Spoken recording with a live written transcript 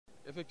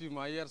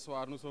Effectivement, hier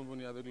soir, nous sommes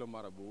venus avec le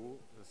marabout,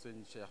 le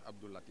Serigne Cheikh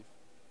Abdou Latif,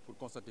 pour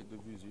constater de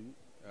visu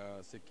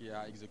ce qui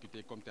a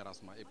exécuté comme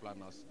terrassement et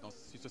planage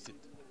sur ce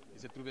site. Il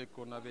s'est trouvé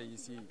qu'on avait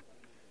ici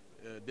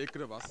des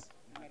crevasses,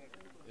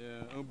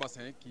 un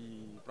bassin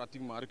qui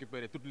pratiquement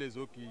récupérait toutes les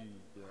eaux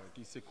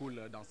qui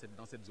s'écoulent dans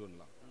cette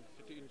zone-là.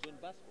 C'était une zone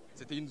basse, quoi.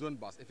 C'était une zone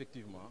basse,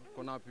 effectivement,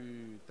 qu'on a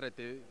pu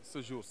traiter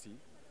ce jour-ci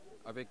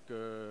avec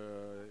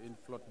une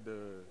flotte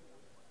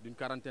d'une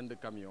quarantaine de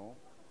camions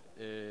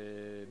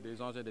et des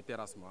engins de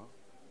terrassement.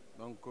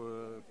 Donc,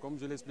 comme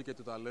je l'expliquais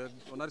tout à l'heure,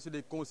 on a reçu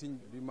des consignes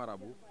du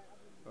marabout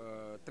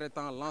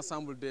traitant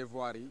l'ensemble des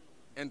voiries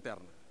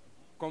internes,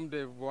 comme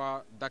des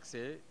voies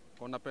d'accès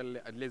qu'on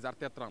appelle les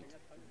artères 30,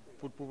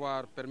 pour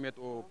pouvoir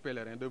permettre aux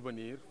pèlerins de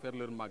venir faire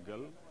leur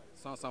magal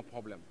sans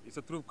problème. Il se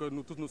trouve que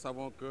nous tous nous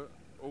savons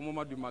qu'au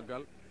moment du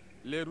magal,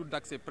 les routes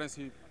d'accès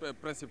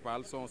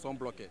principales sont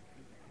bloquées.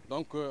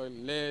 Donc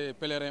les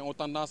pèlerins ont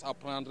tendance à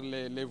prendre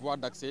les voies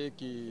d'accès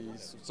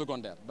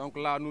secondaires. Donc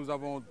là, nous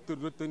avons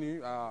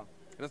retenu à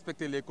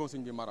respecter les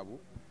consignes du marabout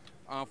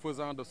en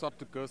faisant de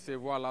sorte que ces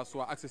voies-là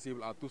soient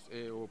accessibles à tous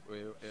et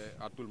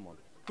à tout le monde.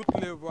 Toutes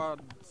les voies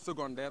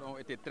secondaires ont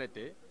été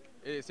traitées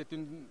et c'est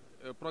une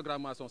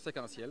programmation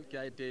séquentielle qui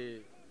a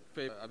été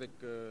faite avec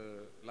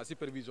la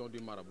supervision du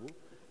marabout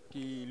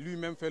qui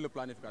lui-même fait le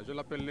planificateur. Je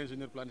l'appelle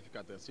l'ingénieur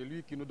planificateur. C'est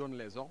lui qui nous donne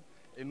les ordres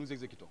et nous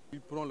exécutons.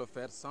 Ils pourront le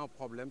faire sans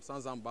problème,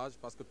 sans embâche,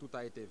 parce que tout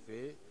a été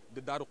fait,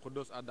 de Darou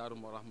Khoudoss à Darou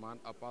Rahman,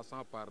 en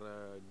passant par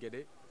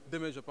Guédé.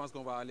 Demain, je pense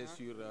qu'on va aller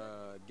sur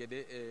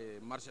Guédé et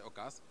marcher au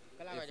casse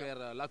et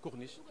faire la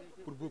corniche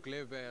pour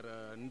boucler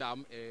vers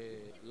Ndam et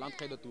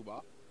l'entrée de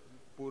Touba.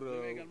 Vous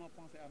avez également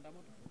pensé à Ndam?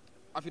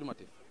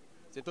 Affirmatif.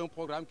 C'est un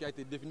programme qui a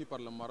été défini par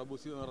le marabout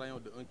sur un rayon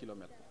de 1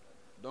 km.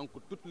 Donc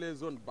toutes les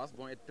zones basses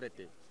vont être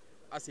traitées,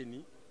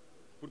 assainies,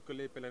 pour que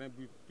les pèlerins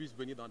puissent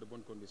venir dans de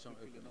bonnes conditions.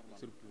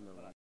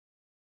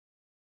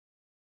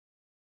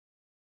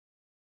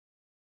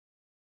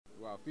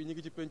 waaw fii ñu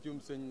ngi ci pencum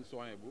sëñ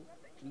Souhaïbou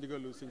ci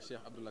ndigalu sëñ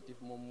Cheikh Abdou Latif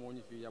moom moo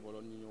ñu fi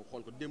yabaloon ñu ñëw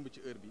xool ko démb ci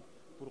heure bi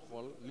pour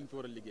xool li ñu fi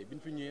war a liggéey bi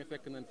ñu fi ñëwee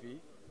fekk nañ fi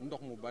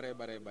ndox mu bare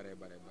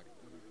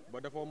ba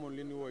dafa moom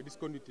li ñu woowee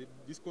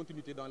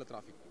discontinuité dans le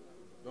trafic.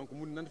 Donc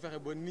mun nañ fexe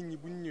ba nit ñi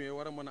bu ñu ñëwee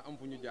war a mën a am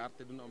fu ñu jaar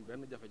te duñu am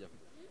benn jafe-jafe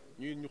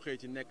ñu xëy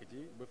ci nekk ci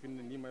ba fi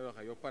ne nii may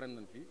waxee yow pare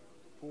nañ fi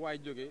fu waay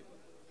jógee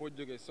foo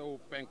jógee sow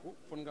penku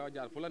fu nga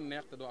jaar fu la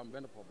neex te doo am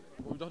benn problème.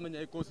 boobu jox nañu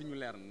ay consignes yu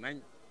leer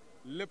nañ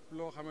lépp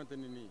loo xamante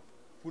ne nii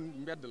fu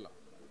mbedd la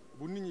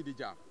bu nit ñi di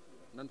jaar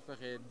nañ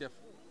fexee def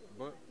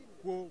ba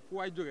fu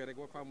waay jógee rek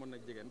war faa mën a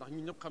jege ndax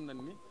ñun ñëpp xam nañ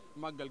ni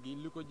màggal gi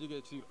li ko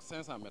jegee sur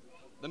 500 mètres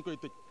dañ koy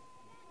tëj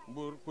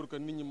pour que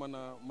nit ñi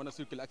mën a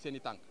circuler ak seen i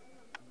tànk.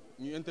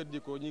 ñu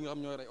interdit ko ñi nga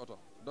xam ñooy rey oto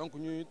donc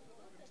ñu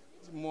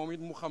moom it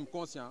mu xam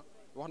conscient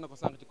wax na ko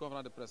sànq ci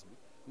conférence de presse bi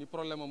ni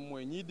problème am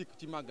mooy ñiy dikk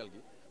ci màggal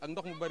gi ak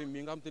ndox mu bari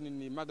mii nga xam te ne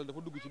nii màggal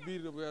dafa dugg ci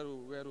biir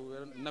weeru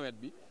nawet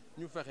bi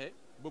ñu fexe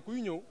ba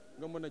kuy ñëw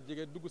nga mën a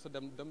jege dugg sa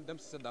dem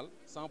si sa dal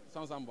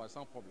sans embâche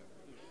sans problème.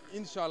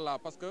 incha allah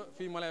parce que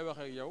fii ma lay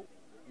waxee ak yow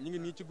ñu ngi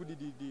nii ci guddi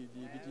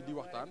di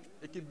waxtaan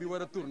équipe bi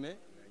war a tourner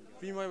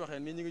fii may waxee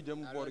nii ñu ngi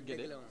jëm boor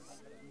Guédé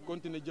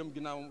continuer jëm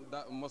ginnaaw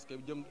mosquée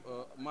jëm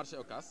marché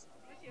Ocass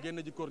génn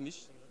ji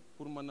corniche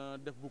pour mën a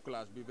def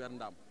bouclage bi vers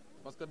Ndam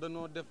parce que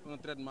dañoo def un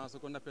traitement ce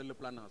qu'on appelle le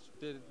planage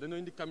te dañoo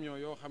indi camion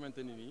yoo xamante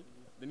ni nii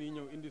dañuy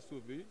ñëw indi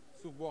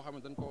suuf boo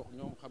xamante dañ ko wax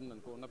ñoom xam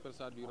nañ ko on appelle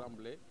ça du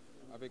remblai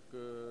avec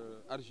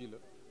argile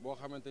boo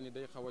xamante ni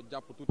day xaw a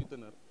jàpp tuuti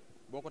teneur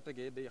boo ko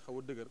tegee day xaw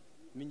a dëgër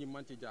nit ñi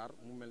mën ci jaar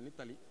mu mel ni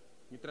tali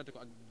ñu traité ko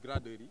ak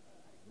gradeur yi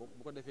bu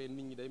ko defee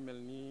nit ñi day mel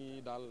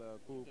ni daal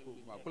ku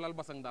lal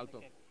basang daal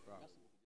toog waaw